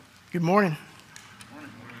Good morning.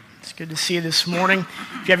 It's good to see you this morning.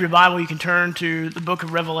 If you have your Bible, you can turn to the book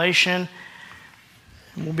of Revelation.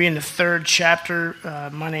 We'll be in the third chapter.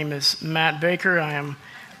 My name is Matt Baker. I am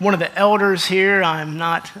one of the elders here. I'm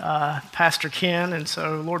not Pastor Ken, and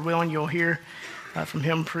so Lord willing, you'll hear from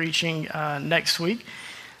him preaching next week.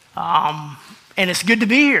 And it's good to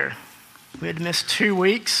be here. We had to miss 2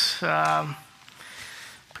 weeks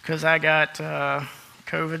because I got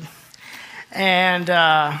COVID.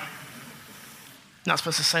 And not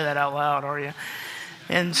supposed to say that out loud, are you?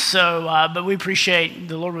 And so, but we appreciate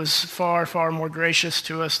the Lord was far, far more gracious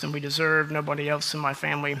to us than we deserved. Nobody else in my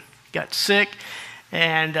family got sick.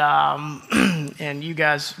 And and you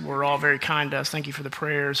guys were all very kind to us. Thank you for the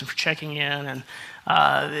prayers and for checking in. And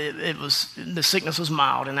the sickness was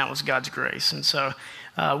mild, and that was God's grace. And so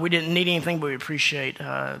we didn't need anything, but we appreciate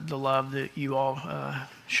the love that you all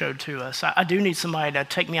showed to us. I do need somebody to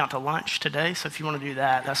take me out to lunch today, so if you want to do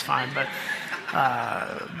that, that's fine.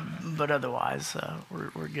 But otherwise,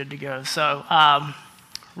 we're good to go. So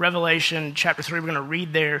Revelation chapter 3, we're going to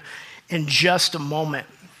read there in just a moment.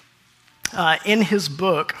 In his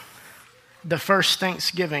book, The First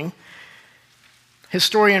Thanksgiving,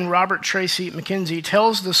 historian Robert Tracy McKenzie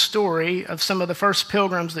tells the story of some of the first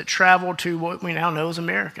pilgrims that traveled to what we now know as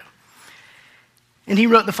America. And he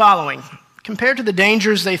wrote the following: compared to the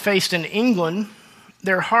dangers they faced in England,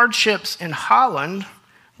 their hardships in Holland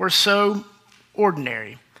were so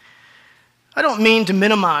ordinary. I don't mean to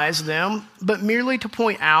minimize them, but merely to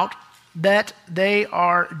point out that they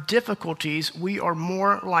are difficulties we are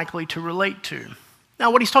more likely to relate to.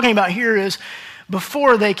 Now, what he's talking about here is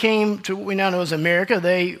before they came to what we now know as America,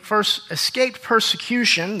 they first escaped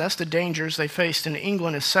persecution. That's the dangers they faced in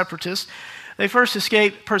England as separatists. They first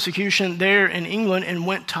escaped persecution there in England and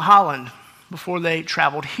went to Holland before they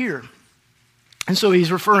traveled here. And so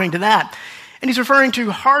he's referring to that. And he's referring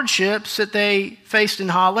to hardships that they faced in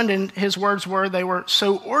Holland, and his words were they were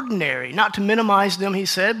so ordinary. Not to minimize them, he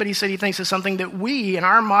said, but he said he thinks it's something that we, in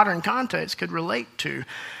our modern context, could relate to.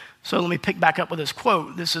 So let me pick back up with this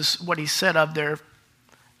quote. This is what he said of their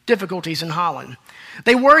difficulties in Holland.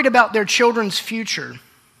 They worried about their children's future.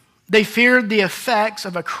 They feared the effects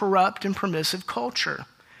of a corrupt and permissive culture.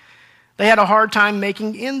 They had a hard time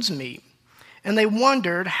making ends meet. And they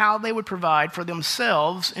wondered how they would provide for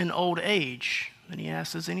themselves in old age. And he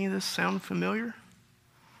asked, does any of this sound familiar?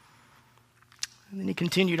 And then he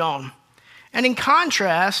continued on. And in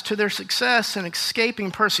contrast to their success in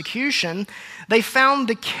escaping persecution, they found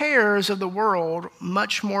the cares of the world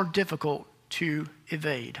much more difficult to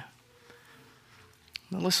evade.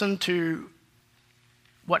 Now listen to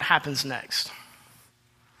what happens next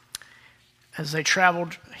as they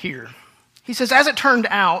traveled here. He says, as it turned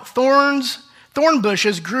out, thorn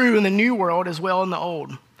bushes grew in the New World as well in the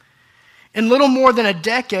Old. In little more than a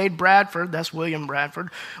decade, Bradford, that's William Bradford,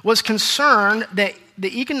 was concerned that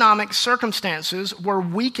the economic circumstances were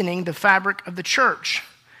weakening the fabric of the church.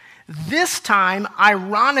 This time,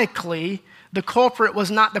 ironically, the culprit was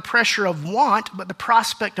not the pressure of want, but the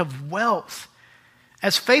prospect of wealth,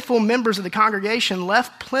 as faithful members of the congregation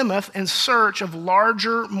left Plymouth in search of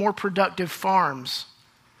larger, more productive farms.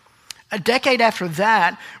 A decade after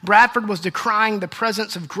that, Bradford was decrying the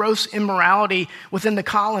presence of gross immorality within the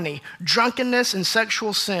colony. Drunkenness and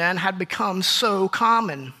sexual sin had become so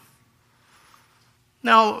common.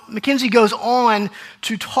 Now, McKenzie goes on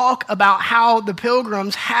to talk about how the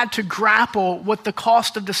pilgrims had to grapple with the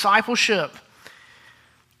cost of discipleship.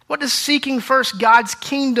 What does seeking first God's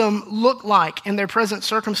kingdom look like in their present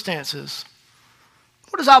circumstances?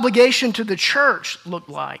 What does obligation to the church look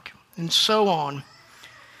like? And so on.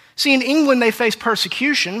 See, in England, they faced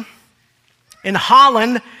persecution. In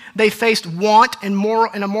Holland, they faced want in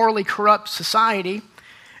a morally corrupt society.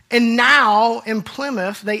 And now, in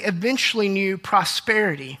Plymouth, they eventually knew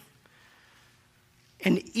prosperity.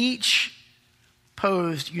 And each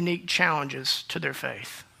posed unique challenges to their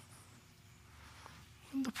faith.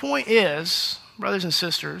 The point is, brothers and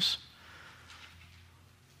sisters,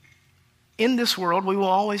 in this world, we will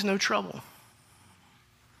always know trouble.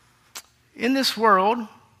 In this world,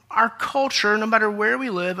 our culture, no matter where we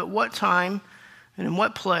live, at what time, and in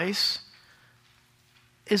what place,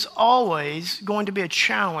 is always going to be a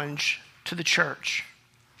challenge to the church.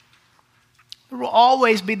 There will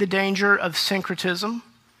always be the danger of syncretism,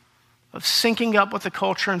 of syncing up with the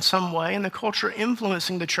culture in some way, and the culture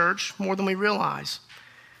influencing the church more than we realize.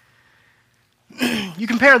 You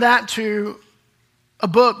compare that to a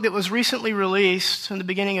book that was recently released in the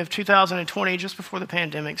beginning of 2020, just before the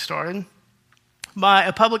pandemic started, by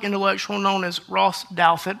a public intellectual known as Ross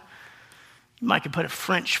Douthat. You might could put a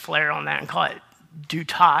French flair on that and call it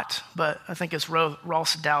Dutat, but I think it's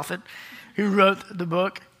Ross Douthat, who wrote the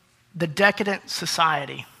book, The Decadent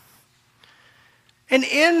Society. And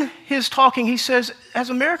in his talking, he says, has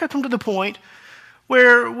America come to the point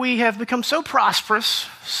where we have become so prosperous,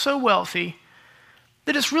 so wealthy,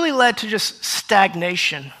 that it's really led to just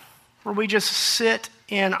stagnation, where we just sit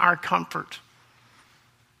in our comfort?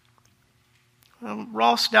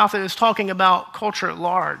 Ross Douthat is talking about culture at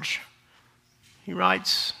large. He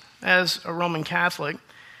writes as a Roman Catholic,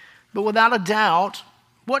 but without a doubt,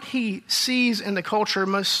 what he sees in the culture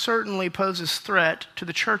most certainly poses threat to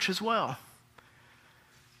the church as well.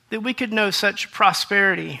 That we could know such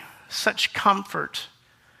prosperity, such comfort,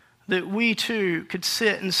 that we too could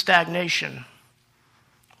sit in stagnation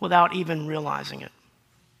without even realizing it.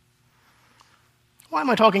 Why am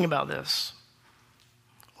I talking about this?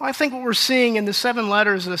 Well, I think what we're seeing in the 7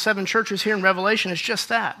 letters of the 7 churches here in Revelation is just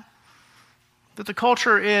that the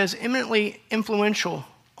culture is eminently influential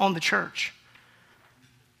on the church.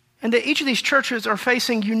 And that each of these churches are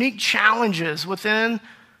facing unique challenges within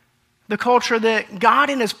the culture that God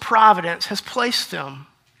in his providence has placed them.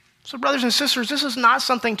 So brothers and sisters, this is not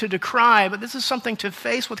something to decry, but this is something to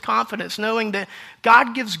face with confidence, knowing that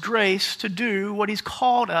God gives grace to do what he's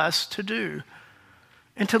called us to do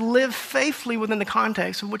and to live faithfully within the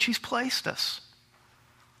context in which he's placed us.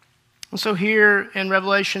 And so here in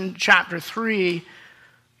Revelation chapter 3,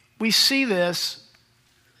 we see this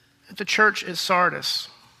at the church at Sardis.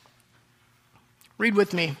 Read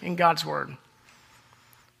with me in God's word.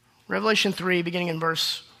 Revelation 3, beginning in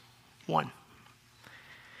verse 1.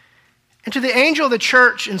 And to the angel of the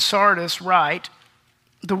church in Sardis write,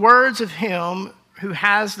 the words of him who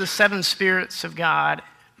has the 7 spirits of God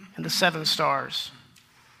and the 7 stars.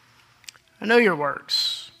 I know your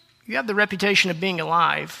works. You have the reputation of being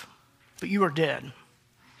alive, but you are dead.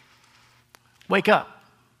 Wake up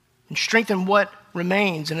and strengthen what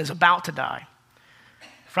remains and is about to die.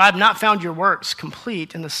 For I have not found your works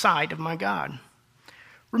complete in the sight of my God.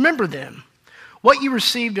 Remember then what you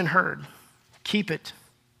received and heard. Keep it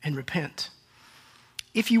and repent.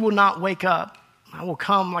 If you will not wake up, I will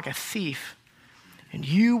come like a thief, and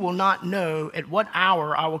you will not know at what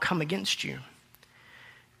hour I will come against you.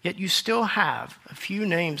 Yet you still have a few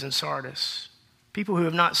names in Sardis, people who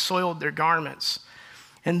have not soiled their garments,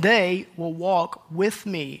 and they will walk with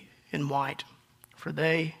me in white, for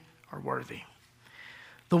they are worthy.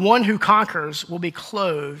 The one who conquers will be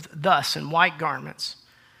clothed thus in white garments,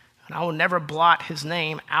 and I will never blot his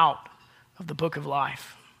name out of the book of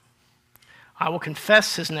life. I will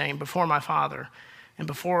confess his name before my Father and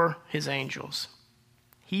before his angels.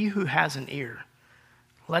 He who has an ear,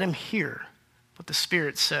 let him hear what the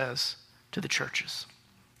Spirit says to the churches.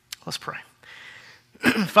 Let's pray.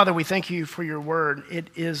 Father, we thank you for your word. It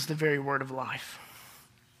is the very word of life.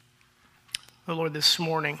 Oh Lord, this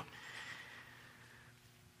morning,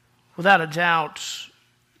 without a doubt,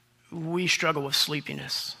 we struggle with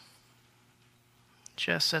sleepiness,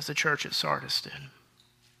 just as the church at Sardis did.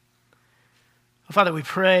 Father, we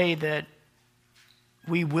pray that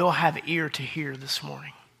we will have ear to hear this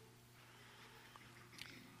morning.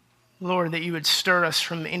 Lord, that you would stir us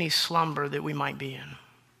from any slumber that we might be in.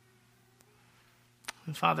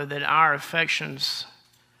 And Father, that our affections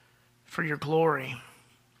for your glory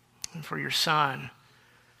and for your Son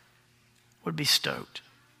would be stoked.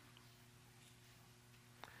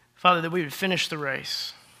 Father, that we would finish the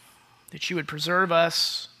race, that you would preserve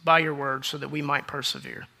us by your word so that we might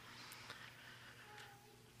persevere.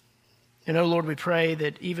 And, oh Lord, we pray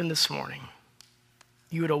that even this morning,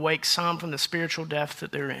 you would awake some from the spiritual death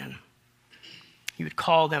that they're in. You would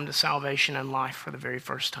call them to salvation and life for the very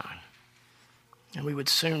first time. And we would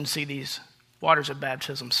soon see these waters of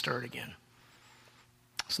baptism stirred again.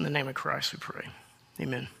 It's in the name of Christ we pray.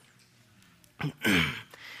 Amen.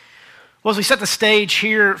 Well, as we set the stage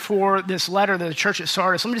here for this letter to the church at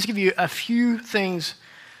Sardis, let me just give you a few things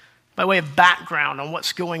by way of background on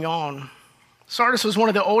what's going on. Sardis was one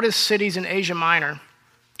of the oldest cities in Asia Minor.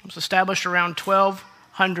 It was established around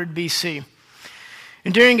 1200 BC.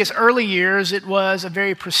 And during its early years, it was a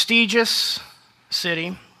very prestigious city,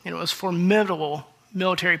 and it was formidable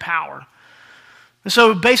military power. And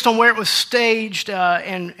so based on where it was staged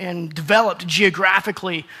and developed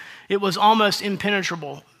geographically, it was almost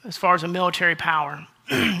impenetrable as far as a military power.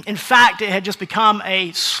 In fact, it had just become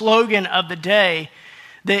a slogan of the day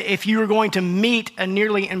that if you were going to meet a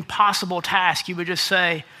nearly impossible task, you would just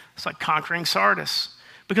say, it's like conquering Sardis.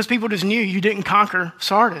 Because people just knew you didn't conquer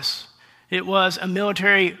Sardis. It was a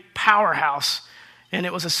military powerhouse, and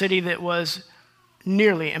it was a city that was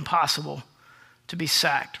nearly impossible to be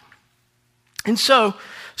sacked. And so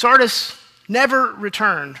Sardis never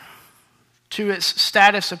returned to its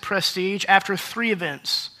status of prestige after 3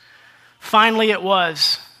 events. Finally, it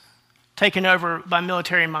was taken over by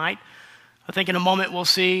military might. I think in a moment we'll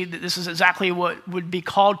see that this is exactly what would be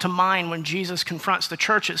called to mind when Jesus confronts the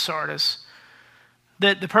church at Sardis.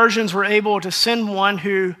 That the Persians were able to send one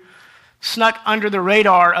who snuck under the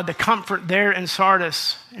radar of the comfort there in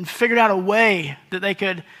Sardis and figured out a way that they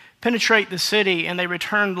could penetrate the city, and they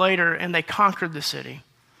returned later and they conquered the city.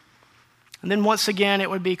 And then once again it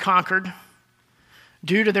would be conquered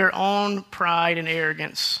due to their own pride and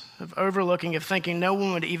arrogance of overlooking, of thinking no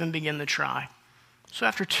one would even begin to try. So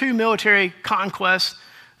after 2 military conquests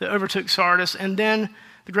that overtook Sardis, and then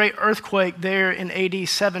the great earthquake there in AD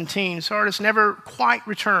 17, Sardis never quite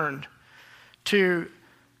returned to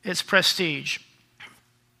its prestige.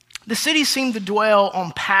 The city seemed to dwell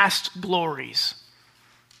on past glories.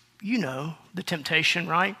 You know the temptation,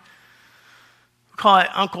 right? We call it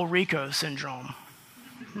Uncle Rico syndrome.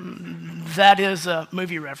 That is a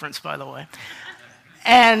movie reference, by the way.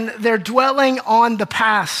 And they're dwelling on the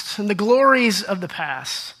past and the glories of the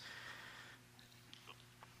past.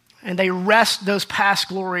 And they rest those past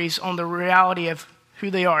glories on the reality of who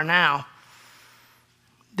they are now.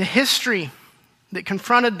 The history that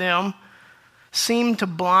confronted them seemed to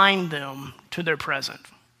blind them to their present,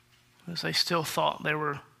 as they still thought they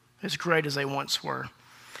were as great as they once were.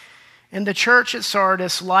 And the church at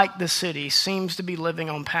Sardis, like the city, seems to be living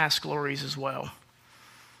on past glories as well.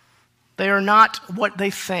 They are not what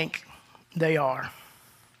they think they are.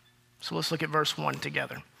 So let's look at verse 1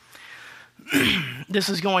 together. This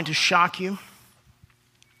is going to shock you.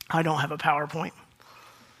 I don't have a PowerPoint.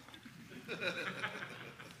 I'm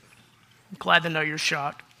glad to know you're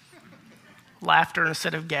shocked. Laughter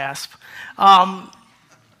instead of gasp.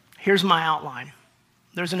 Here's my outline.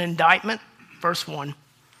 There's an indictment, verse 1.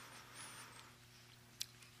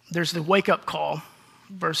 There's the wake-up call,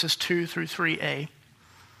 verses 2 through 3a.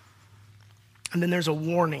 And then there's a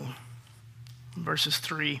warning, verses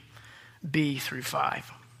 3b through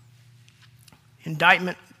 5.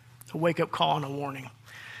 Indictment, a wake-up call, and a warning.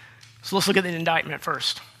 So let's look at the indictment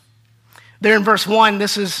first. There in verse 1,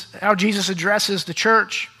 this is how Jesus addresses the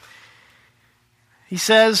church. He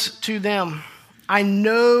says to them, I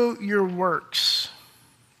know your works.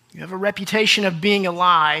 You have a reputation of being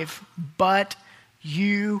alive, but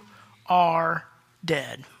you are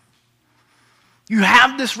dead. You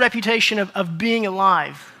have this reputation of being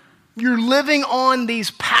alive. You're living on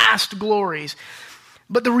these past glories.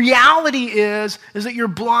 But the reality is that you're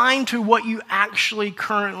blind to what you actually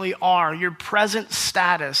currently are, your present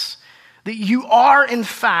status, that you are in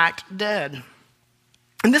fact dead.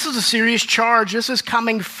 And this is a serious charge. This is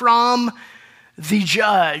coming from the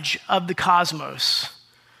judge of the cosmos.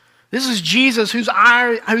 This is Jesus whose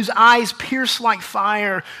eyes pierce like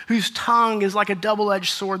fire, whose tongue is like a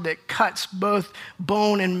double-edged sword that cuts both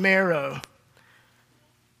bone and marrow.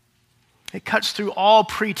 It cuts through all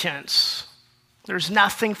pretense. There's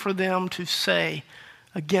nothing for them to say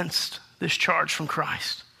against this charge from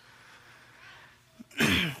Christ.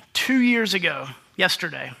 2 years ago,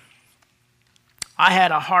 yesterday, I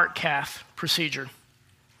had a heart cath procedure.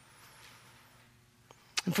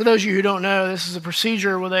 And for those of you who don't know, this is a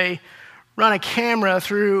procedure where they run a camera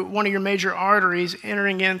through one of your major arteries,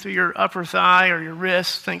 entering in through your upper thigh or your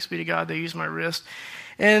wrist. Thanks be to God, they use my wrist.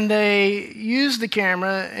 And they use the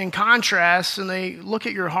camera in contrast, and they look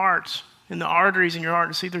at your heart and the arteries in your heart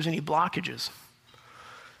to see if there's any blockages.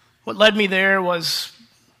 What led me there was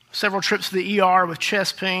several trips to the ER with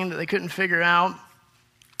chest pain that they couldn't figure out.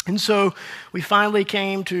 And so we finally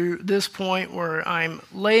came to this point where I'm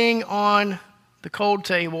laying on the cold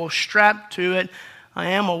table, strapped to it.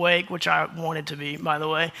 I am awake, which I wanted to be, by the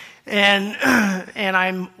way. And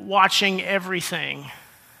I'm watching everything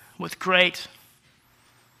with great,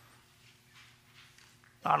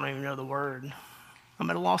 I don't even know the word. I'm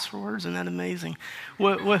at a loss for words. Isn't that amazing?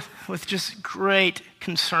 With just great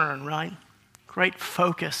concern, right? Great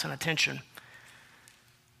focus and attention.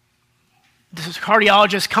 This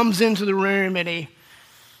cardiologist comes into the room and he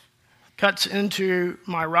cuts into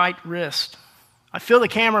my right wrist. I feel the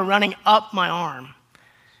camera running up my arm.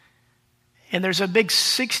 And there's a big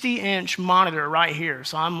 60-inch monitor right here.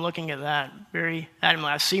 So I'm looking at that very adamantly.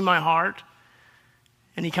 I see my heart.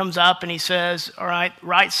 And he comes up and he says, all right,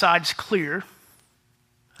 right side's clear.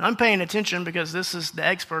 And I'm paying attention because this is the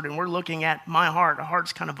expert and we're looking at my heart. A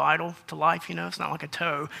heart's kind of vital to life, you know. It's not like a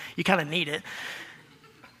toe. You kind of need it.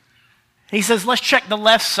 He says, let's check the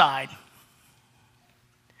left side.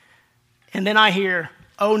 And then I hear,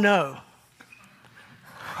 oh no.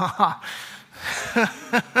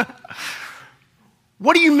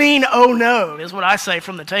 What do you mean, oh no, is what I say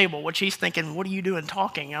from the table, which he's thinking, what are you doing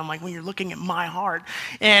talking? And I'm like, well, you're looking at my heart.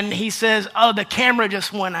 And he says, oh, the camera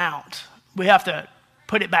just went out. We have to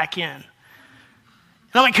put it back in. And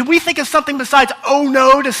I'm like, could we think of something besides, oh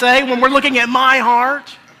no, to say when we're looking at my heart?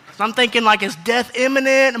 So I'm thinking like, is death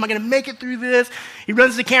imminent? Am I going to make it through this? He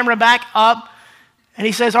runs the camera back up and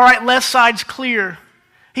he says, all right, left side's clear.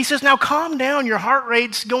 He says, now calm down, your heart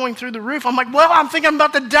rate's going through the roof. I'm like, well, I'm thinking I'm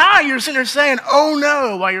about to die. You're sitting there saying, oh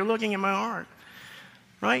no, while you're looking at my heart,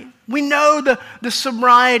 right? We know the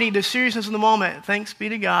sobriety, the seriousness of the moment. Thanks be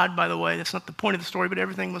to God, by the way. That's not the point of the story, but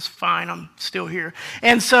everything was fine. I'm still here.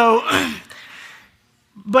 And so,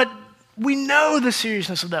 but we know the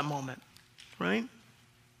seriousness of that moment, right?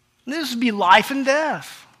 This would be life and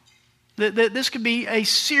death. This could be a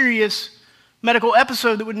serious medical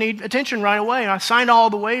episode that would need attention right away. And I signed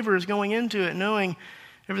all the waivers going into it, knowing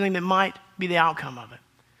everything that might be the outcome of it.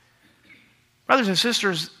 Brothers and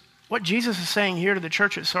sisters, what Jesus is saying here to the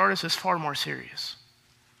church at Sardis is far more serious.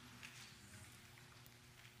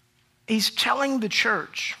 He's telling the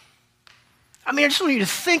church, I just want you to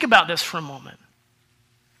think about this for a moment.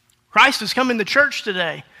 Christ has come in the church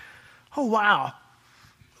today. Oh, wow.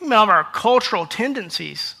 Think about our cultural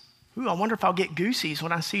tendencies. Ooh, I wonder if I'll get goosies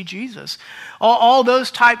when I see Jesus. All those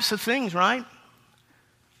types of things, right?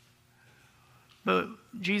 But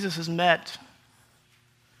Jesus is met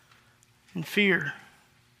in fear,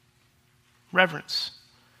 reverence.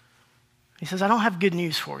 He says, I don't have good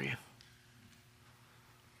news for you.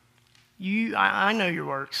 I know your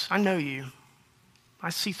works. I know you.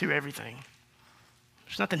 I see through everything.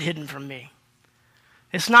 There's nothing hidden from me.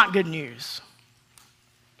 It's not good news.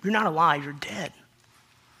 You're not alive. You're dead.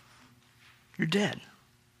 You're dead.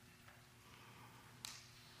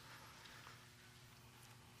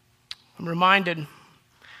 I'm reminded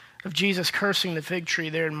of Jesus cursing the fig tree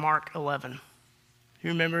there in Mark 11. You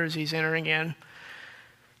remember as he's entering in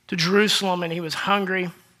to Jerusalem and he was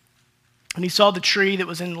hungry and he saw the tree that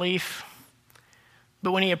was in leaf.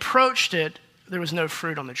 But when he approached it, there was no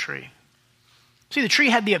fruit on the tree. See, the tree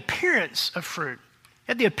had the appearance of fruit.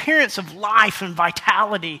 It had the appearance of life and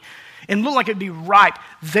vitality and looked like it would be ripe.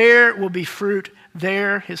 There will be fruit.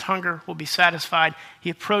 There his hunger will be satisfied. He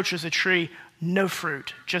approaches a tree, no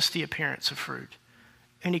fruit, just the appearance of fruit.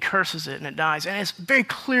 And he curses it and it dies. And it's very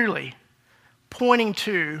clearly pointing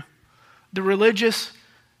to the religious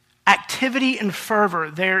activity and fervor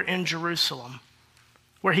there in Jerusalem,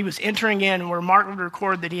 where he was entering in, where Mark would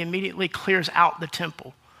record that he immediately clears out the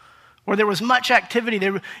temple, where there was much activity.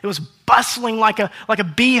 It was bustling like a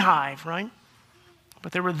beehive, right?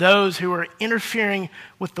 But there were those who were interfering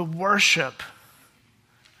with the worship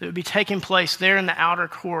that would be taking place there in the outer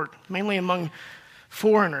court, mainly among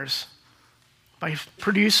foreigners, by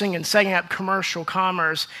producing and setting up commercial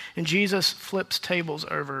commerce. And Jesus flips tables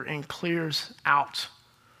over and clears out.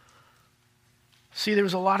 See, there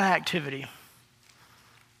was a lot of activity,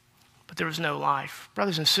 but there was no life.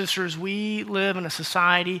 Brothers and sisters, we live in a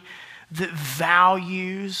society that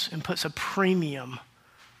values and puts a premium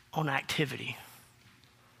on activity,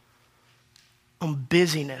 on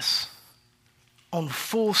busyness, on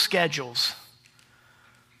full schedules,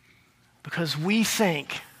 because we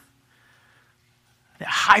think that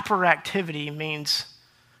hyperactivity means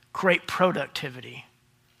great productivity.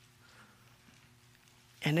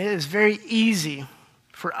 And it is very easy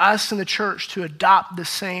for us in the church to adopt the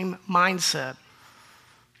same mindset.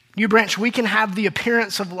 New Branch, we can have the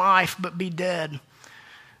appearance of life but be dead.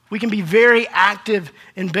 We can be very active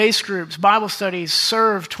in base groups, Bible studies,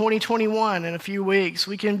 serve 2021 in a few weeks.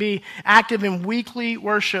 We can be active in weekly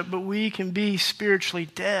worship, but we can be spiritually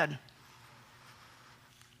dead.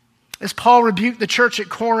 As Paul rebuked the church at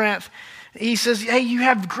Corinth, he says, hey, you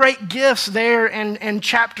have great gifts there in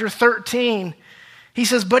chapter 13. He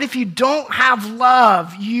says, but if you don't have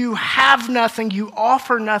love, you have nothing, you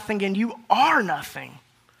offer nothing, and you are nothing.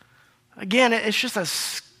 Again, it's just a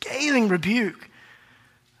scathing rebuke.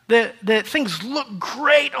 That things look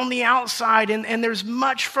great on the outside and there's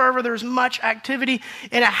much fervor, there's much activity,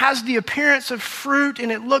 and it has the appearance of fruit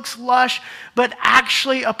and it looks lush, but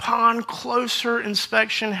actually upon closer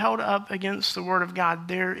inspection held up against the Word of God,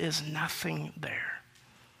 there is nothing there.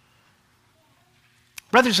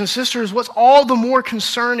 Brothers and sisters, what's all the more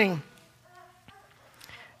concerning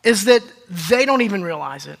is that they don't even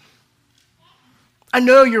realize it. I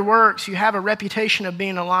know your works, you have a reputation of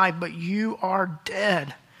being alive, but you are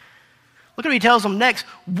dead. Look at what he tells them next.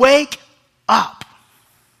 Wake up.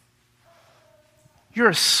 You're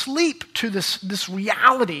asleep to this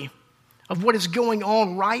reality of what is going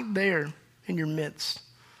on right there in your midst.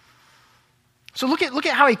 So look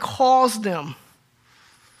at how he calls them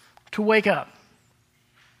to wake up.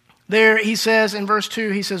 There he says in verse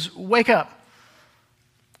 2, he says, wake up.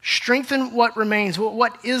 Strengthen what remains. Well,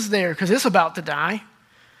 what is there? Because it's about to die.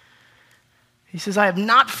 He says, I have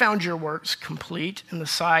not found your works complete in the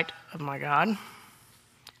sight of my God.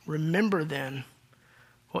 Remember then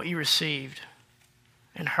what you received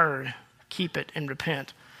and heard. Keep it and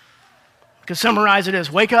repent. You can summarize it as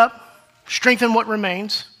wake up, strengthen what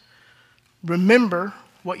remains, remember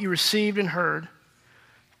what you received and heard,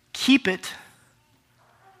 keep it,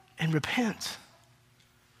 and repent.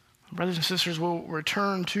 Brothers and sisters, we'll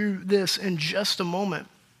return to this in just a moment.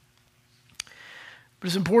 But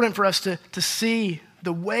it's important for us to see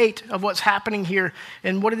the weight of what's happening here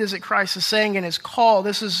and what it is that Christ is saying in his call.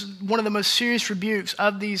 This is one of the most serious rebukes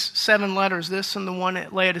of these 7 letters, this and the one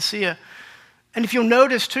at Laodicea. And if you'll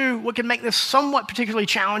notice, too, what can make this somewhat particularly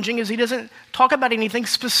challenging is he doesn't talk about anything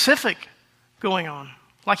specific going on,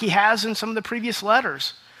 like he has in some of the previous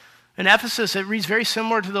letters. In Ephesus, it reads very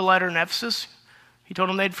similar to the letter in Ephesus. He told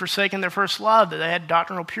them they'd forsaken their first love, that they had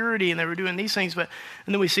doctrinal purity and they were doing these things. And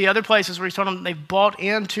then we see other places where he's told them they've bought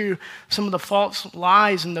into some of the false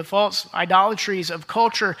lies and the false idolatries of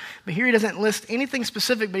culture. But here he doesn't list anything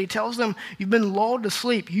specific, but he tells them, you've been lulled to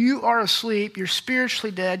sleep. You are asleep. You're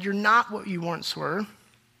spiritually dead. You're not what you once were.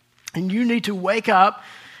 And you need to wake up.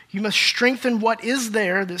 You must strengthen what is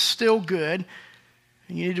there that's still good.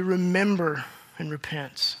 And you need to remember and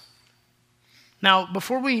repent. Now,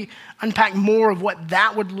 before we unpack more of what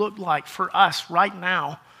that would look like for us right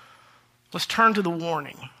now, let's turn to the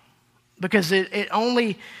warning, because it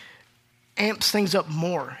only amps things up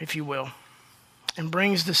more, if you will, and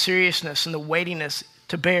brings the seriousness and the weightiness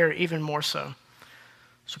to bear even more so.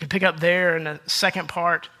 So we can pick up there in the second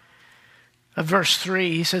part of verse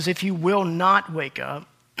 3. He says, if you will not wake up,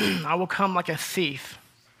 I will come like a thief.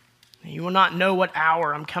 You will not know what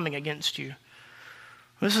hour I'm coming against you.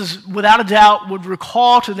 This is, without a doubt, would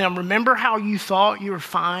recall to them, remember how you thought you were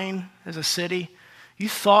fine as a city? You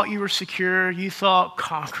thought you were secure. You thought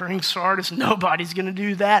conquering Sardis, nobody's going to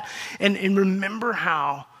do that. And remember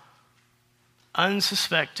how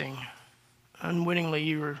unsuspecting, unwittingly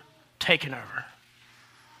you were taken over.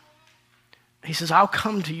 He says, I'll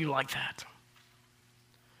come to you like that.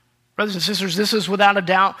 Brothers and sisters, this is without a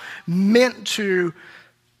doubt meant to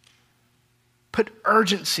put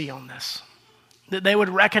urgency on this. That they would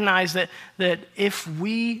recognize that if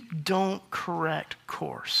we don't correct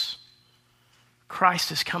course,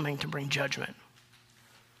 Christ is coming to bring judgment.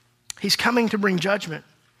 He's coming to bring judgment.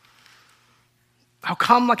 I'll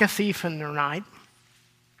come like a thief in the night.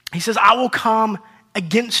 He says, I will come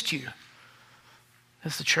against you.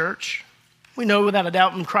 That's the church. We know without a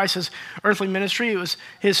doubt in Christ's earthly ministry, it was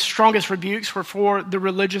his strongest rebukes were for the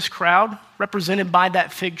religious crowd, represented by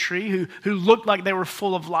that fig tree, who looked like they were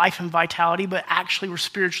full of life and vitality, but actually were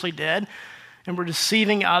spiritually dead and were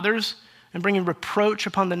deceiving others and bringing reproach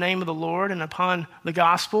upon the name of the Lord and upon the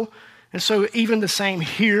gospel. And so even the same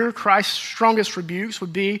here, Christ's strongest rebukes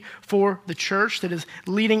would be for the church that is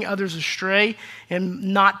leading others astray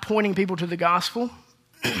and not pointing people to the gospel.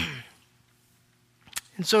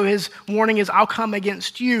 And so his warning is, I'll come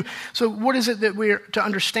against you. So what is it that we're to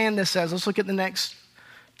understand this as? Let's look at the next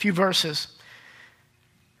few verses.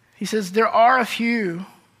 He says, there are a few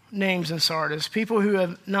names in Sardis, people who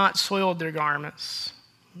have not soiled their garments.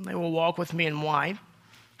 They will walk with me in white,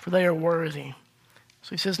 for they are worthy. So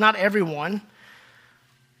he says, not everyone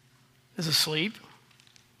is asleep.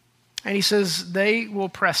 And he says, they will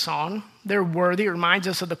press on. They're worthy. It reminds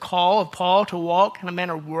us of the call of Paul to walk in a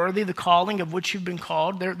manner worthy, the calling of which you've been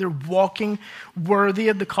called. They're walking worthy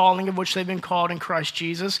of the calling of which they've been called in Christ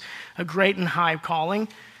Jesus, a great and high calling.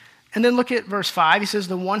 And then look at verse 5. He says,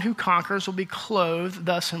 the one who conquers will be clothed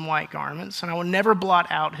thus in white garments, and I will never blot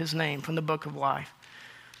out his name from the book of life.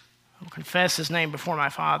 I will confess his name before my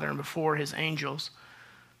Father and before his angels.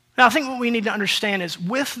 Now, I think what we need to understand is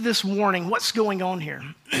with this warning, what's going on here?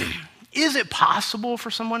 Is it possible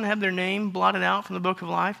for someone to have their name blotted out from the book of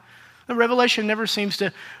life? The Revelation never seems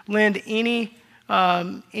to lend any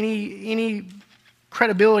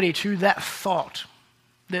credibility to that thought.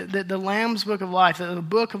 The Lamb's book of life, the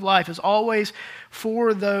book of life is always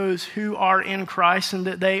for those who are in Christ and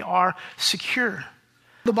that they are secure.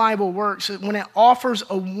 The Bible works when it offers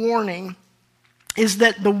a warning is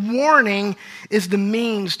that the warning is the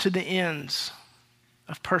means to the ends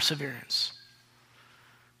of perseverance.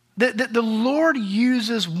 That the Lord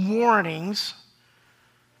uses warnings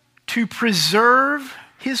to preserve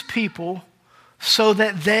his people so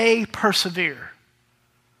that they persevere.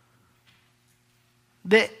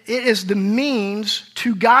 That it is the means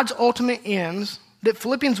to God's ultimate ends that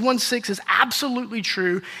Philippians 1:6 is absolutely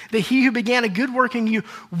true, that he who began a good work in you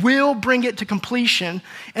will bring it to completion.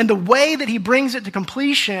 And the way that he brings it to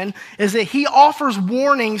completion is that he offers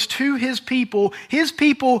warnings to his people. His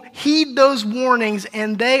people heed those warnings,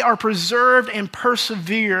 and they are preserved and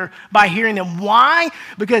persevere by hearing them. Why?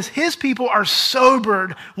 Because his people are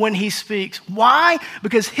sobered when he speaks. Why?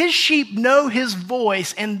 Because his sheep know his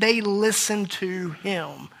voice, and they listen to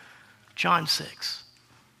him. John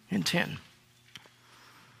 6:10.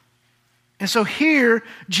 And so here,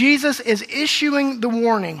 Jesus is issuing the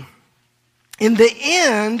warning. In the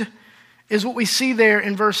end is what we see there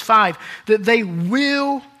in verse 5, that they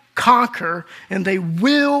will conquer and they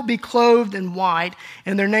will be clothed in white,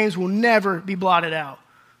 and their names will never be blotted out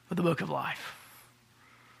of the book of life.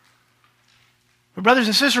 But brothers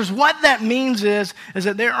and sisters, what that means is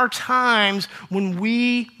that there are times when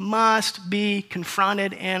we must be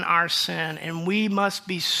confronted in our sin, and we must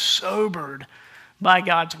be sobered by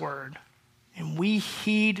God's word. And we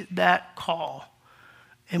heed that call,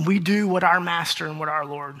 and we do what our master and what our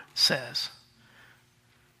Lord says.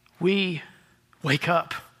 We wake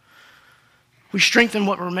up. We strengthen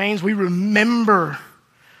what remains. We remember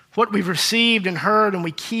what we've received and heard, and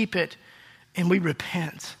we keep it, and we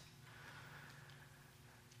repent.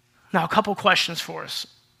 Now, a couple questions for us.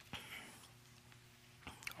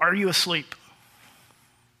 Are you asleep?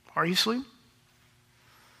 Are you asleep?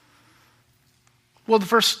 Well, the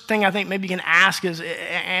first thing I think maybe you can ask is,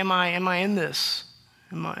 am I in this?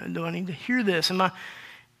 Do I need to hear this? Am I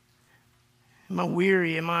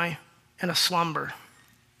weary? Am I in a slumber?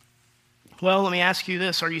 Well, let me ask you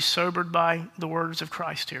this. Are you sobered by the words of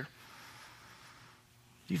Christ here?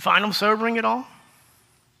 Do you find them sobering at all?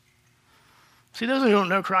 See, those who don't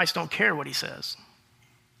know Christ don't care what he says.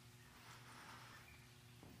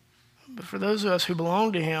 But for those of us who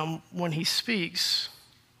belong to him, when he speaks,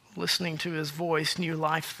 listening to his voice, new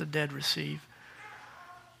life the dead receive.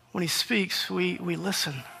 When he speaks, we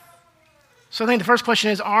listen. So I think the first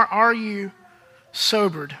question is, are you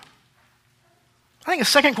sobered? I think a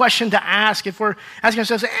second question to ask, if we're asking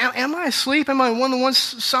ourselves, am I asleep? Am I one of the ones?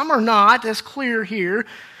 Some are not. That's clear here.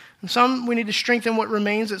 And some we need to strengthen what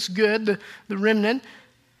remains. That's good, the remnant.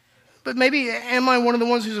 But maybe am I one of the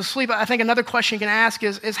ones who's asleep? I think another question you can ask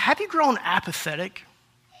is have you grown apathetic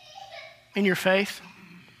in your faith?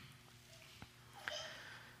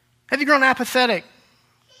 Have you grown apathetic?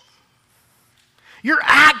 You're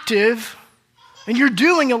active and you're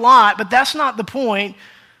doing a lot, but that's not the point.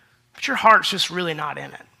 But your heart's just really not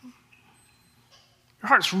in it. Your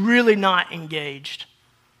heart's really not engaged.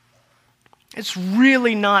 It's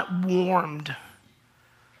really not warmed.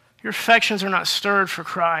 Your affections are not stirred for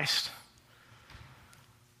Christ.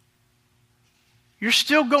 You're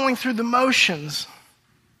still going through the motions.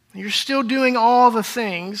 You're still doing all the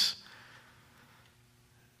things.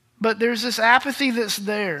 But there's this apathy that's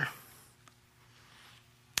there.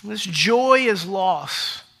 This joy is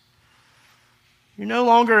lost. You're no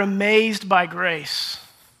longer amazed by grace.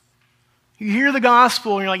 You hear the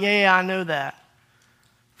gospel and you're like, yeah, I know that.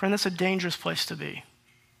 Friend, that's a dangerous place to be.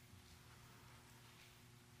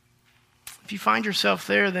 If you find yourself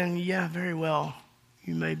there, then yeah, very well,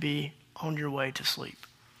 you may be on your way to sleep.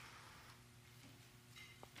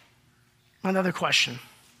 Another question.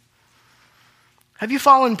 Have you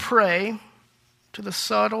fallen prey to the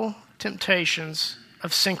subtle temptations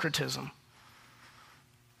of syncretism?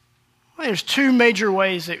 Well, there's two major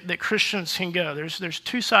ways that Christians can go. There's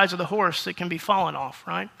two sides of the horse that can be fallen off,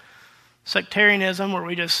 right? Sectarianism, where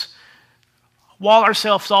we just wall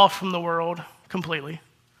ourselves off from the world completely.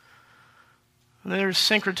 And then there's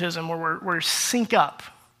syncretism, where we're sync up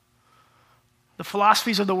the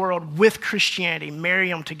philosophies of the world with Christianity, marry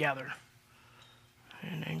them together,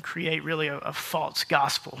 and create really a false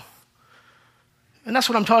gospel. And that's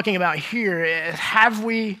what I'm talking about here. Have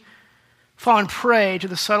we fallen prey to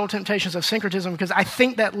the subtle temptations of syncretism? Because I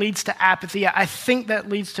think that leads to apathy. I think that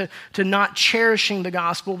leads to not cherishing the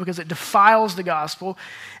gospel because it defiles the gospel.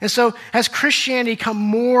 And so has Christianity come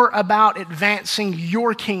more about advancing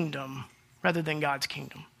your kingdom rather than God's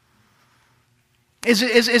kingdom?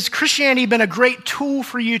 Is Christianity been a great tool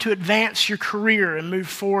for you to advance your career and move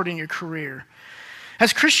forward in your career?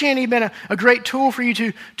 Has Christianity been a great tool for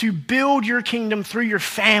you to build your kingdom through your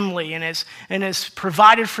family and has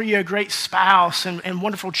provided for you a great spouse and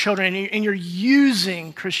wonderful children, and you're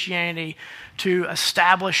using Christianity to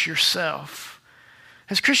establish yourself?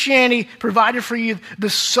 Has Christianity provided for you the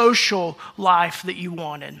social life that you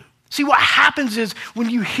wanted? See, what happens is when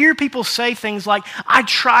you hear people say things like, I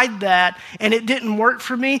tried that and it didn't work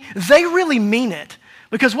for me, they really mean it.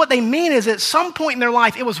 Because what they mean is at some point in their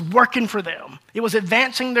life, it was working for them. It was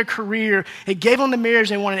advancing their career. It gave them the marriage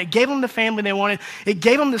they wanted. It gave them the family they wanted. It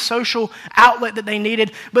gave them the social outlet that they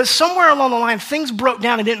needed. But somewhere along the line, things broke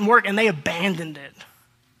down and didn't work, and they abandoned it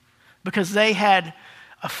because they had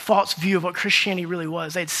a false view of what Christianity really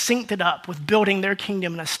was. They'd synced it up with building their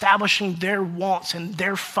kingdom and establishing their wants and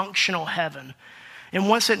their functional heaven. And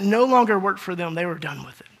once it no longer worked for them, they were done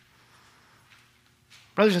with it.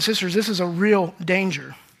 Brothers and sisters, this is a real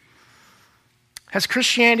danger. Has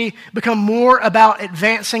Christianity become more about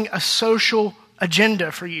advancing a social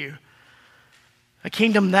agenda for you? A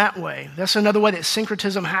kingdom that way. That's another way that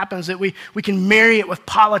syncretism happens, that we can marry it with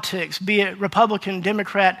politics, be it Republican,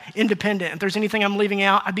 Democrat, Independent. If there's anything I'm leaving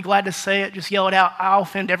out, I'd be glad to say it. Just yell it out. I'll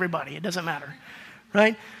offend everybody. It doesn't matter,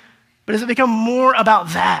 right? But has it become more about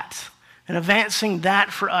that and advancing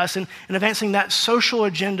that for us and advancing that social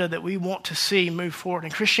agenda that we want to see move forward?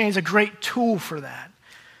 And Christianity is a great tool for that.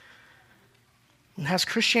 And has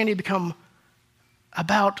Christianity become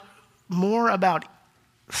more about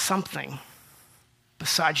something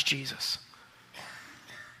besides Jesus?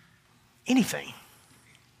 Anything.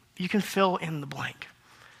 You can fill in the blank.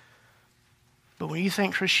 But when you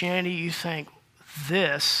think Christianity, you think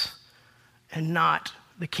this and not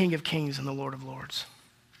the King of Kings and the Lord of Lords.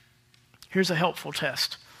 Here's a helpful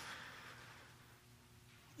test.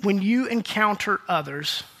 When you encounter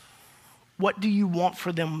others, what do you want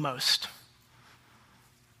for them most?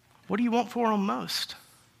 What do you want for them most?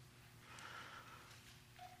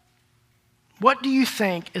 What do you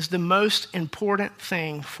think is the most important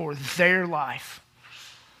thing for their life?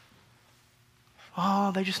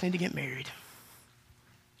 Oh, they just need to get married.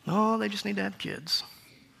 Oh, they just need to have kids.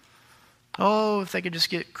 Oh, if they could just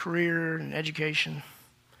get career and education.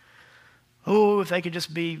 Oh, if they could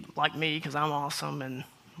just be like me because I'm awesome and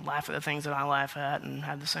laugh at the things that I laugh at and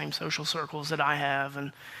have the same social circles that I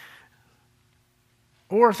have.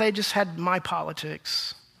 Or if they just had my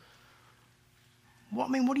politics. Well, I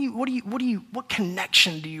mean, what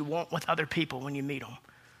connection do you want with other people when you meet them?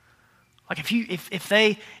 Like if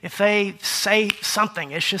they say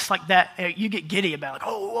something, it's just like that. You get giddy about it. Like,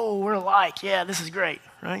 oh, we're alike. Yeah, this is great,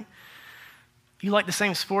 right? You like the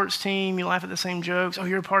same sports team. You laugh at the same jokes. Oh,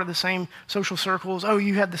 you're a part of the same social circles. Oh,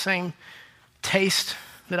 you have the same taste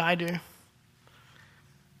that I do.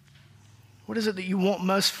 What is it that you want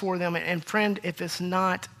most for them? And friend, if it's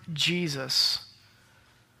not Jesus,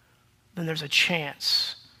 then there's a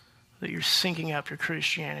chance that you're syncing up your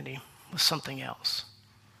Christianity with something else.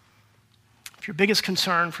 If your biggest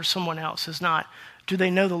concern for someone else is not, do they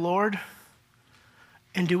know the Lord?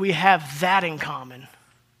 And do we have that in common?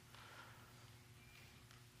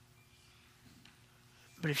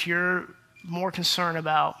 But if you're more concerned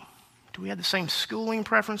about, do we have the same schooling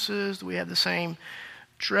preferences? Do we have the same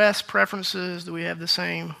dress preferences? Do we have the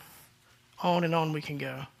same, on and on we can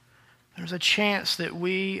go. There's a chance that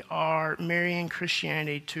we are marrying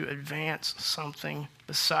Christianity to advance something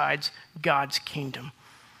besides God's kingdom.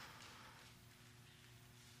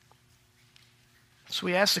 So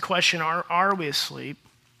we ask the question, are we asleep?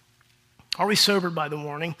 Are we sobered by the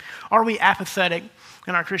morning? Are we apathetic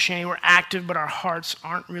in our Christianity? We're active, but our hearts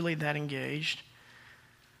aren't really that engaged.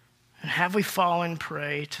 And have we fallen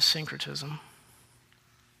prey to syncretism?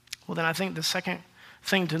 Well, then I think the second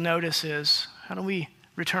thing to notice is, how do we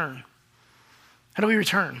return? How do we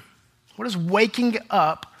return? What does waking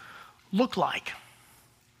up look like?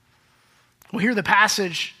 Well, here the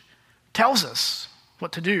passage tells us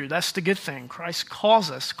what to do. That's the good thing. Christ calls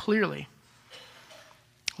us clearly.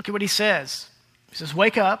 Look at what he says. He says,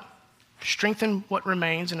 wake up, strengthen what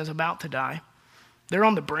remains and is about to die. They're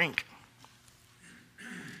on the brink.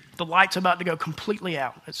 The light's about to go completely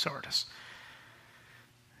out at Sardis.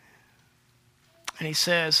 And he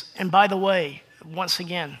says, and by the way, once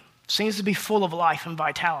again, seems to be full of life and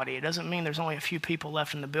vitality. It doesn't mean there's only a few people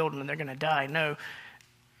left in the building and they're going to die. No,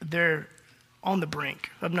 they're on the brink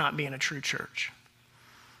of not being a true church.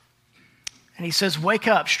 And he says, wake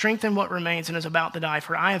up, strengthen what remains and is about to die,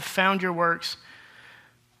 for I have found your works.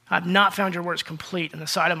 I have not found your works complete in the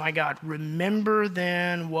sight of my God. Remember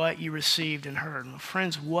then what you received and heard. And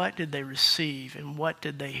friends, what did they receive and what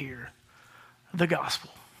did they hear? The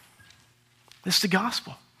gospel. This is the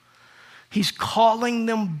gospel. He's calling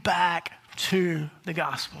them back to the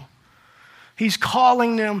gospel. He's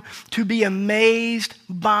calling them to be amazed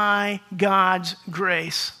by God's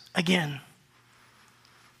grace again.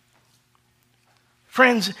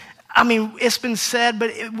 Friends, I mean, it's been said,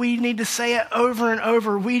 but we need to say it over and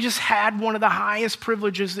over. We just had one of the highest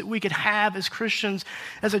privileges that we could have as Christians,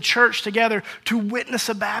 as a church together, to witness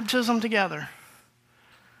a baptism together.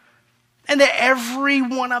 And that every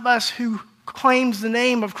one of us who claims the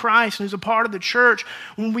name of Christ and who's a part of the church,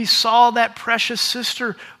 when we saw that precious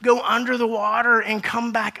sister go under the water and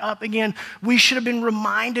come back up again, we should have been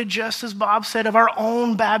reminded, just as Bob said, of our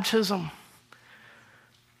own baptism.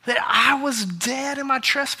 That I was dead in my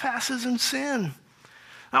trespasses and sin.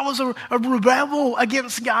 I was a rebel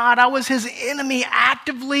against God. I was his enemy,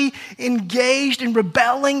 actively engaged in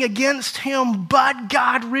rebelling against him. But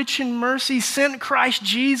God, rich in mercy, sent Christ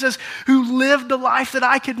Jesus, who lived the life that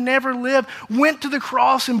I could never live, went to the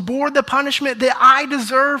cross and bore the punishment that I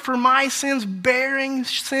deserve for my sins, bearing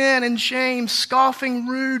sin and shame, scoffing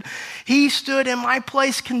rude. He stood in my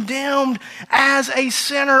place condemned as a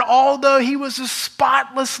sinner, although he was a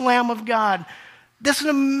spotless Lamb of God. This is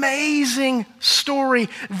an amazing story.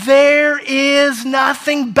 There is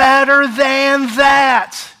nothing better than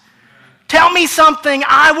that. Tell me something.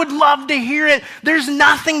 I would love to hear it. There's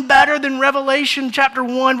nothing better than Revelation chapter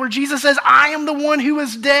 1, where Jesus says, I am the one who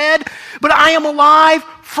is dead, but I am alive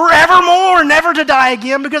forevermore, never to die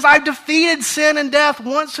again, because I've defeated sin and death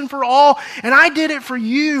once and for all, and I did it for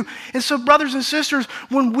you. And so, brothers and sisters,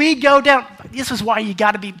 when we go down, this is why you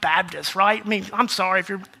got to be Baptist, right? I mean, I'm sorry if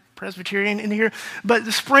you're Presbyterian in here, but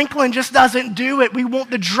the sprinkling just doesn't do it. We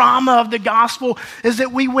want the drama of the gospel is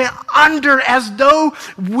that we went under as though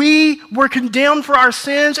we were condemned for our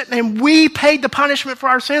sins and we paid the punishment for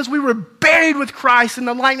our sins. We were buried with Christ in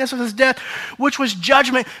the likeness of his death, which was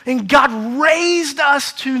judgment. And God raised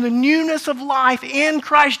us to the newness of life in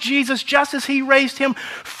Christ Jesus, just as he raised him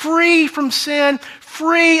free from sin,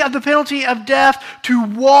 free of the penalty of death, to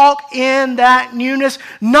walk in that newness,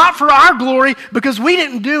 not for our glory, because we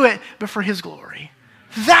didn't do it, but for his glory.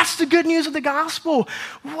 That's the good news of the gospel.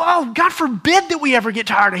 Whoa, God forbid that we ever get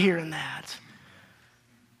tired of hearing that.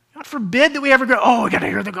 God forbid that we ever go, oh, we got to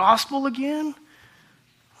hear the gospel again.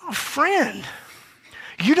 Oh, friend,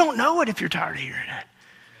 you don't know it if you're tired of hearing it.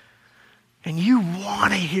 And you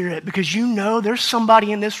want to hear it because you know there's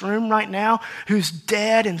somebody in this room right now who's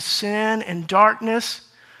dead in sin and darkness,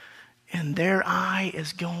 and their eye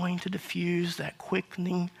is going to diffuse that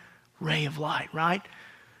quickening ray of light, right?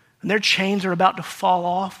 And their chains are about to fall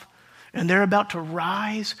off, and they're about to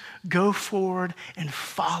rise, go forward, and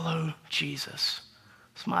follow Jesus.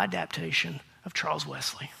 It's my adaptation of Charles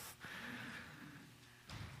Wesley.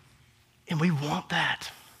 And we want that.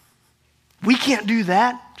 We can't do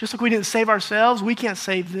that. Just like we didn't save ourselves, we can't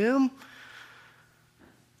save them.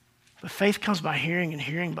 But faith comes by hearing, and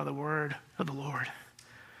hearing by the word of the Lord.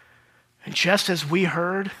 And just as we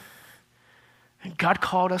heard, and God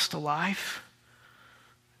called us to life,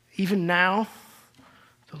 even now,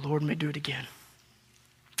 the Lord may do it again.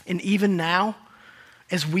 And even now,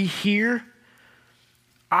 as we hear,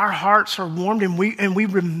 our hearts are warmed, and we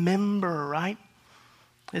remember, right?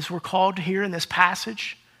 As we're called to hear in this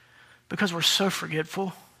passage, because we're so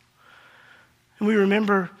forgetful. And we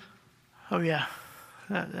remember, oh yeah,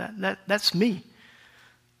 that's me.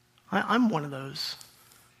 I'm one of those.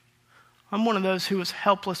 I'm one of those who was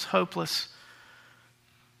helpless, hopeless,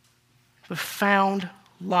 but found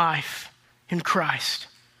life in Christ.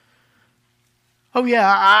 Oh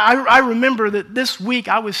yeah, I remember that this week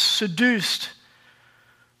I was seduced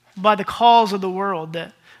by the calls of the world,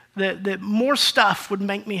 that more stuff would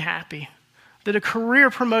make me happy, that a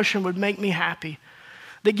career promotion would make me happy,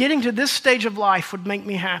 that getting to this stage of life would make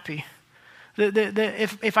me happy, that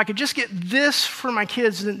if I could just get this for my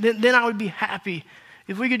kids, then I would be happy.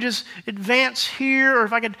 If we could just advance here, or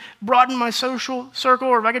if I could broaden my social circle,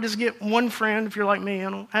 or if I could just get one friend, if you're like me, I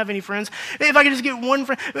don't have any friends. If I could just get one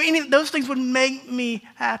friend, those things would make me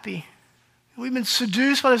happy. We've been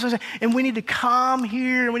seduced by this, and we need to come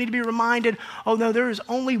here, and we need to be reminded, oh no, there is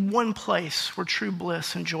only one place where true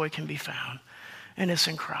bliss and joy can be found, and it's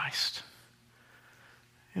in Christ.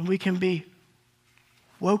 And we can be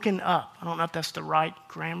woken up. I don't know if that's the right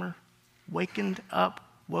grammar. Woken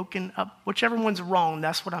up, whichever one's wrong,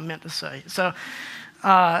 that's what I meant to say. So,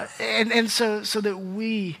 so that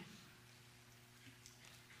we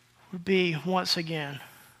would be once again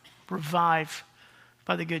revived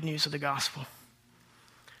by the good news of the gospel.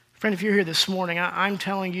 Friend, if you're here this morning, I'm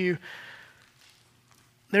telling you,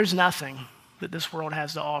 there's nothing that this world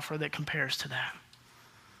has to offer that compares to that.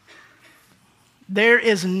 There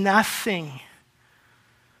is nothing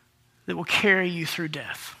that will carry you through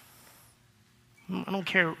death. I don't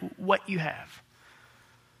care what you have.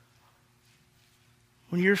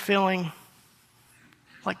 When you're feeling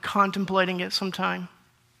like contemplating it sometime,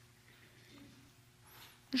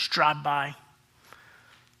 just drive by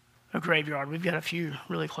a graveyard. We've got a few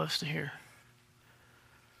really close to here.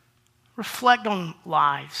 Reflect on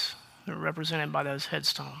lives that are represented by those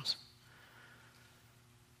headstones.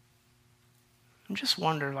 And just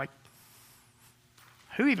wonder,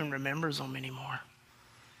 Who even remembers them anymore?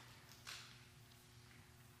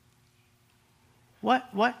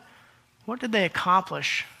 What did they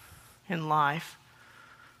accomplish in life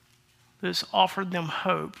that's offered them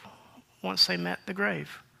hope once they met the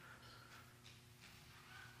grave?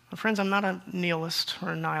 Well, friends, I'm not a nihilist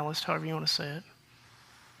or a nihilist, however you want to say it.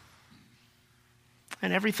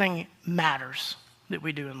 And everything matters that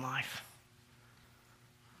we do in life.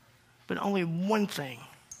 But only one thing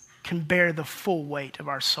can bear the full weight of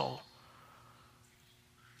our soul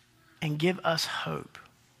and give us hope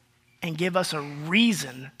and give us a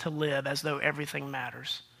reason to live as though everything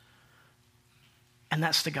matters. And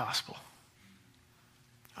that's the gospel.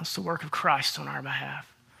 That's the work of Christ on our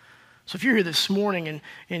behalf. So if you're here this morning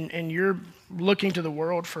and you're looking to the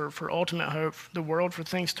world for ultimate hope, the world for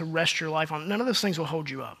things to rest your life on, none of those things will hold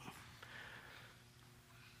you up.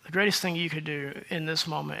 The greatest thing you could do in this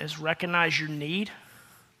moment is recognize your need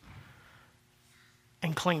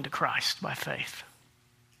and cling to Christ by faith.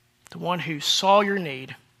 The one who saw your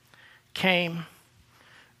need, came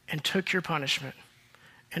and took your punishment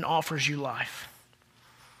and offers you life.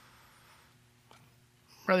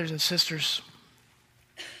 Brothers and sisters,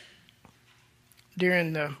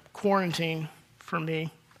 during the quarantine for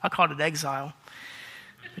me, I called it exile.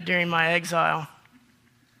 But during my exile,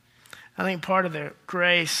 I think part of the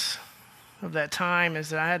grace of that time is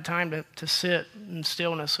that I had time to sit in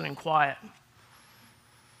stillness and in quiet.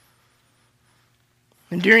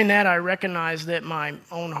 And during that, I recognized that my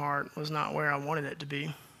own heart was not where I wanted it to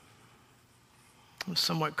be. It was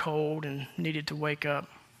somewhat cold and needed to wake up.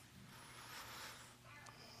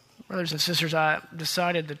 Brothers and sisters, I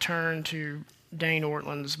decided to turn to Dane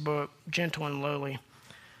Ortlund's book, Gentle and Lowly,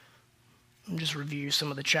 and just review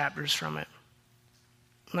some of the chapters from it.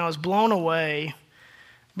 And I was blown away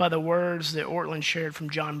by the words that Ortlund shared from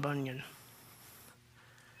John Bunyan.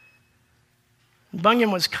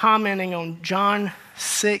 Bunyan was commenting on John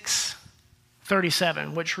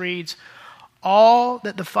 6:37, which reads, "All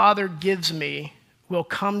that the Father gives me will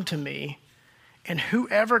come to me, and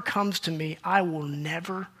whoever comes to me I will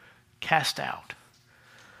never cast out."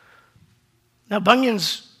 Now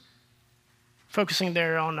Bunyan's focusing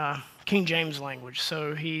there on King James language,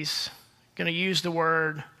 so he's going to use the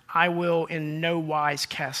word, "I will in no wise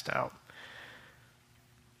cast out."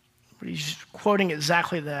 But he's quoting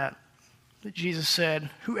exactly that Jesus said,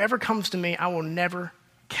 "Whoever comes to me, I will never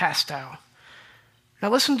cast out." Now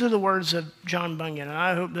listen to the words of John Bunyan, and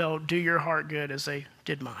I hope they'll do your heart good as they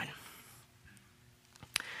did mine.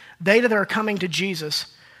 They that are coming to Jesus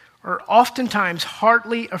are oftentimes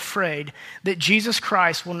heartily afraid that Jesus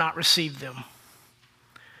Christ will not receive them.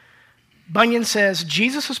 Bunyan says,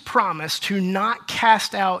 Jesus has promised to not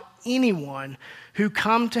cast out anyone who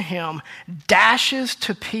come to him, dashes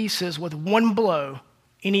to pieces with one blow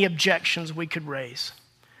any objections we could raise.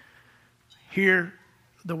 Hear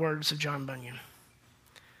the words of John Bunyan.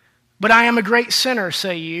 "But I am a great sinner,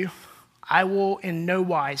 say you. I will in no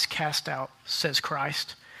wise cast out, says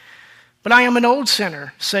Christ. But I am an old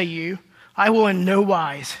sinner, say you. I will in no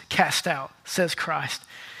wise cast out, says Christ.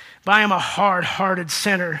 But I am a hard-hearted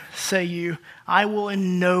sinner, say you. I will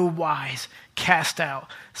in no wise cast out,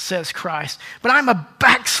 says Christ. But I'm a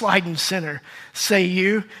backsliding sinner, say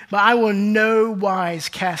you. But I will in no wise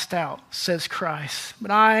cast out, says Christ.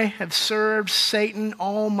 But I have served Satan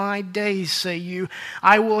all my days, say you.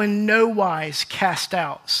 I will in no wise cast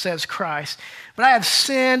out, says Christ. But I have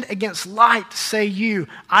sinned against light, say you.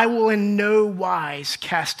 I will in no wise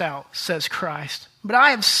cast out, says Christ. But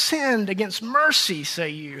I have sinned against mercy, say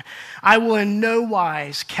you. I will in no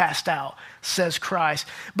wise cast out, says Christ.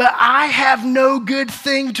 But I have no good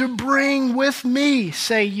thing to bring with me,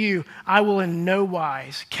 say you. I will in no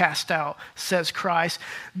wise cast out, says Christ.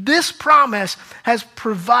 This promise has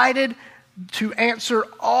provided to answer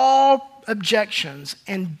all objections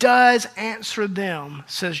and does answer them,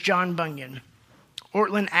 says John Bunyan.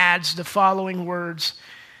 Ortlund adds the following words.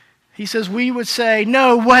 He says, we would say,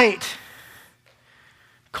 no, wait.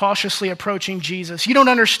 Cautiously approaching Jesus. You don't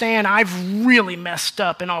understand. I've really messed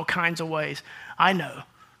up in all kinds of ways. I know.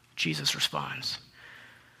 Jesus responds.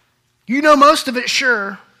 You know most of it,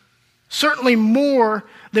 sure. Certainly more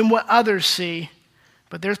than what others see.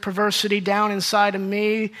 But there's perversity down inside of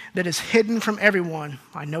me that is hidden from everyone.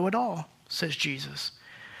 I know it all, says Jesus.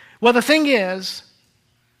 Well, the thing is,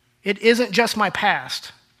 it isn't just my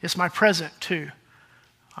past. It's my present too.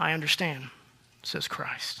 I understand, says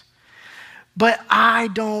Christ. But I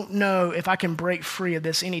don't know if I can break free of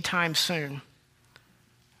this anytime soon.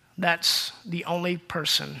 That's the only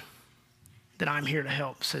person that I'm here to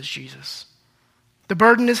help, says Jesus. The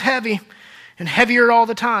burden is heavy and heavier all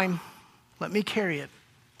the time. Let me carry it,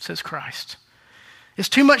 says Christ. is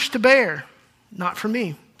too much to bear. Not for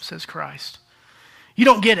me, says Christ. You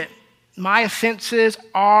don't get it. My offenses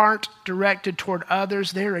aren't directed toward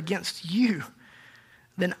others. They're against you.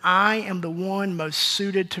 Then I am the one most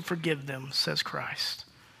suited to forgive them, says Christ.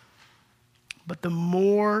 But the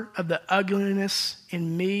more of the ugliness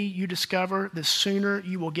in me you discover, the sooner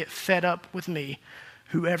you will get fed up with me.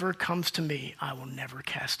 Whoever comes to me, I will never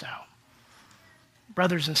cast out.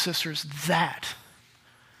 Brothers and sisters, that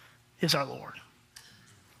is our Lord.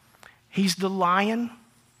 He's the lion,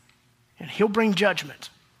 and he'll bring judgment.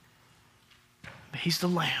 But he's the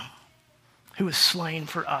lamb who was slain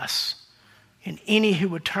for us. And any who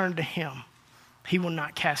would turn to him, he will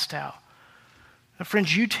not cast out. Now,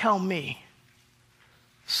 friends, you tell me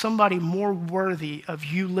somebody more worthy of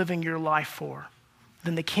you living your life for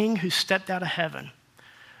than the king who stepped out of heaven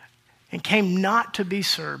and came not to be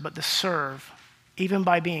served, but to serve, even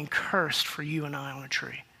by being cursed for you and I on a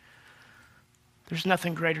tree. There's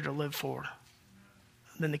nothing greater to live for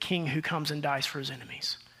than the king who comes and dies for his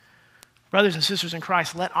enemies. Brothers and sisters in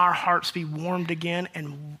Christ, let our hearts be warmed again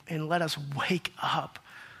and let us wake up.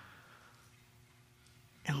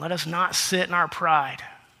 And let us not sit in our pride.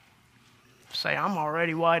 Say, I'm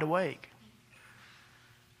already wide awake.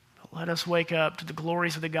 But let us wake up to the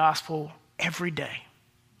glories of the gospel every day,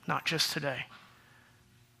 not just today.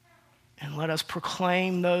 And let us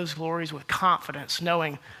proclaim those glories with confidence,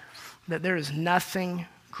 knowing that there is nothing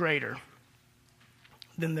greater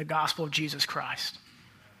than the gospel of Jesus Christ.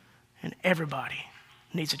 And everybody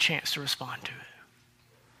needs a chance to respond to it.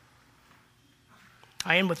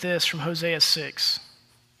 I end with this from Hosea 6,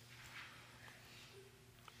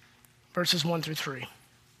 verses 1 through 3.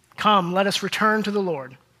 Come, let us return to the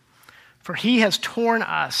Lord, for he has torn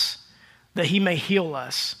us that he may heal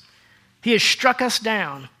us. He has struck us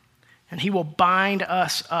down, and he will bind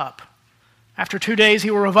us up. After 2 days, he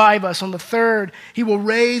will revive us. On the third, he will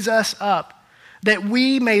raise us up, that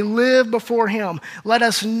we may live before him. Let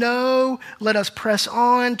us press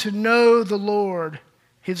on to know the Lord.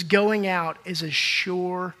 His going out is as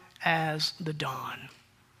sure as the dawn.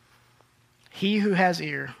 He who has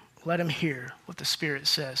ear, let him hear what the Spirit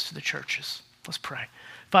says to the churches. Let's pray.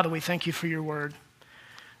 Father, we thank you for your word.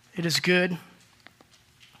 It is good.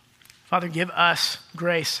 Father, give us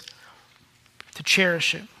grace to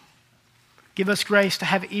cherish it. Give us grace to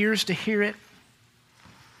have ears to hear it.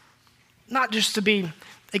 Not just to be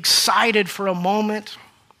excited for a moment.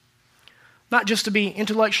 Not just to be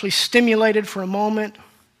intellectually stimulated for a moment.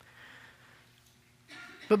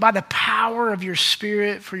 But by the power of your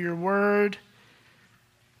Spirit for your word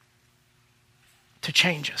to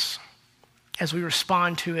change us as we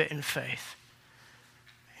respond to it in faith.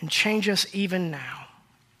 And change us even now,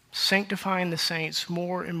 sanctifying the saints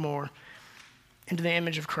more and more into the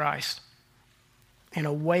image of Christ and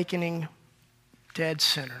awakening dead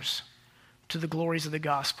sinners to the glories of the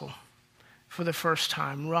gospel for the first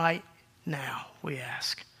time right now, we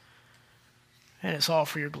ask. And it's all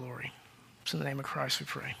for your glory. It's in the name of Christ we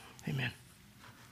pray. Amen.